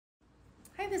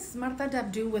This is Martha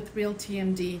Dabdoub with Realty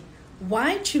MD.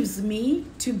 Why choose me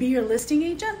to be your listing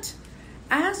agent?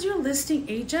 As your listing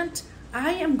agent,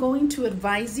 I am going to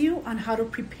advise you on how to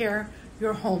prepare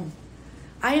your home.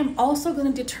 I am also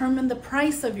going to determine the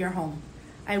price of your home.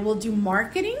 I will do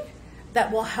marketing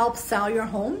that will help sell your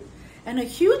home, and a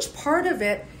huge part of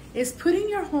it is putting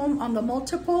your home on the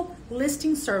multiple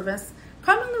listing service,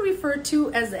 commonly referred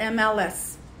to as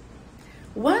MLS.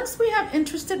 Once we have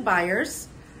interested buyers,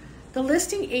 the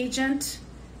listing agent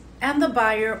and the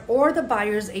buyer or the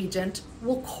buyer's agent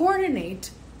will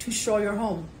coordinate to show your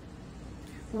home.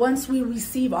 Once we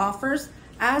receive offers,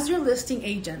 as your listing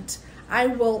agent, I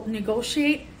will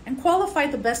negotiate and qualify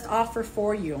the best offer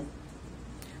for you.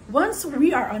 Once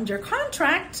we are under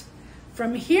contract,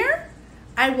 from here,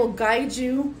 I will guide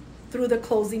you through the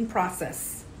closing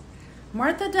process.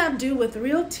 Martha Dabdoub with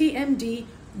Realty MD,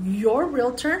 your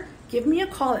realtor. Give me a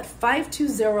call at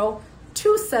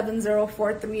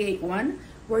 520-270-4381.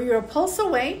 where you're a pulse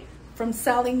away from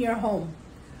selling your home.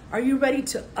 Are you ready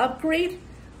to upgrade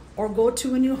or go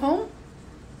to a new home?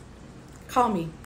 Call me.